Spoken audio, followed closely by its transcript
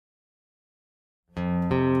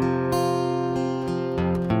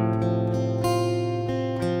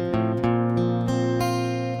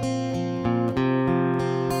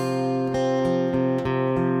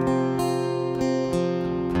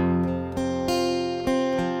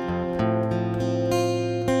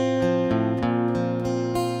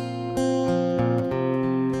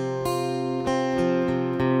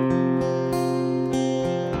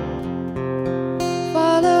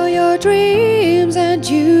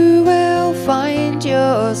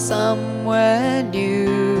for somewhere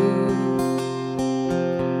new.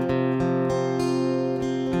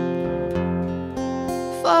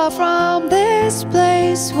 Far from this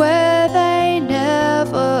place where they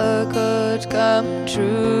never could come true.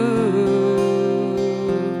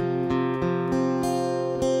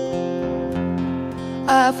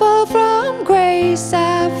 I fall from grace,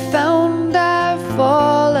 I've found I've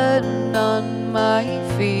fallen on my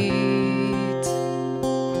feet.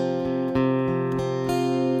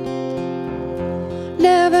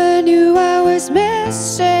 Never knew I was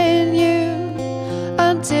missing you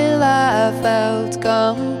until I felt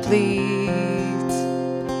complete.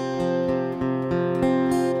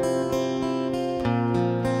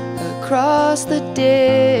 Across the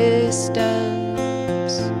distance,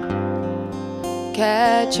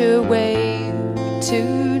 catch a wave to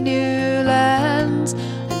new lands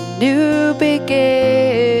and new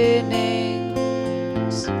beginnings.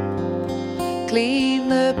 Clean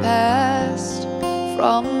the past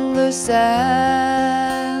from the sands.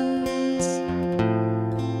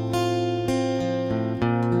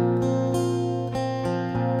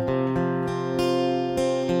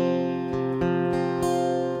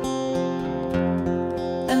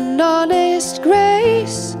 An honest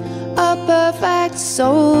grace, a perfect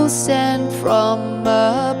soul sent from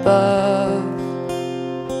above.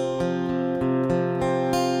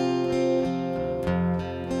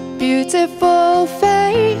 Beautiful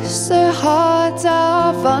face, a heart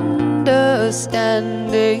of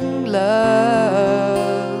understanding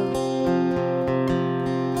love.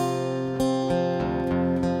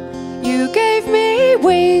 You gave me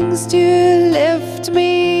wings to lift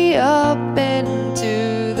me up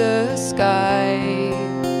into the sky.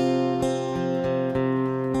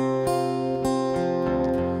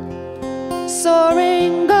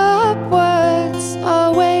 Soaring upwards,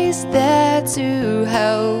 always there to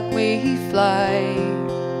help me fly.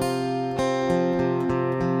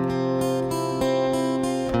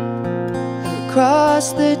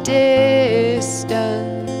 Across the distance,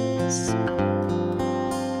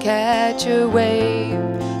 catch a wave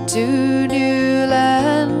to new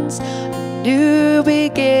lands and new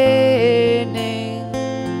beginnings.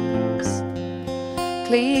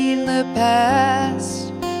 Clean the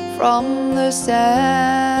past from the sands.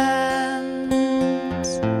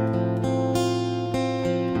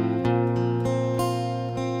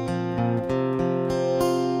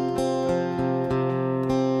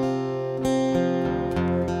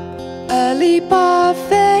 A leap of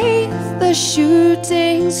faith, the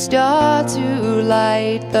shooting star to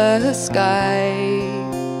light the sky.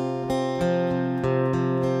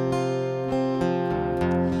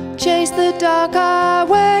 Chase the dark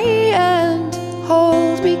away and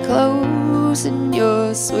hold me close in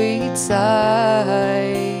your sweet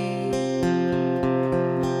sight.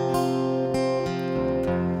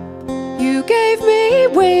 You gave me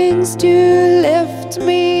wings to lift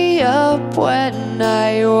me up when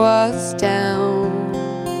I was down.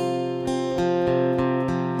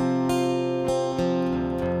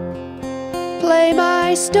 Play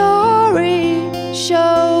my story,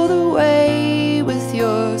 show the way with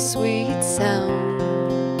your sweet sound.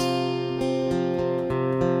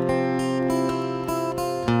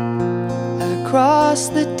 Across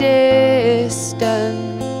the distance,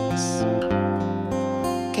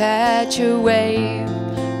 catch a wave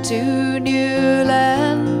to new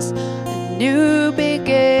lands and new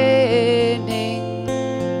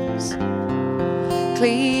beginnings.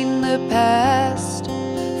 Clean the past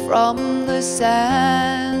from the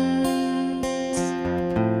sands.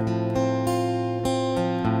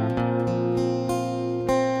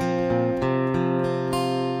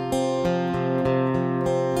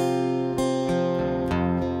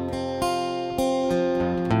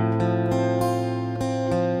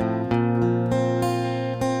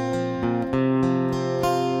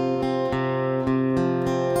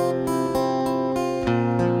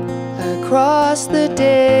 Across the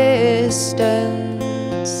distance,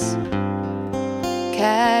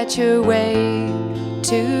 catch a wave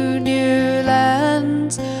to new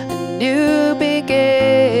lands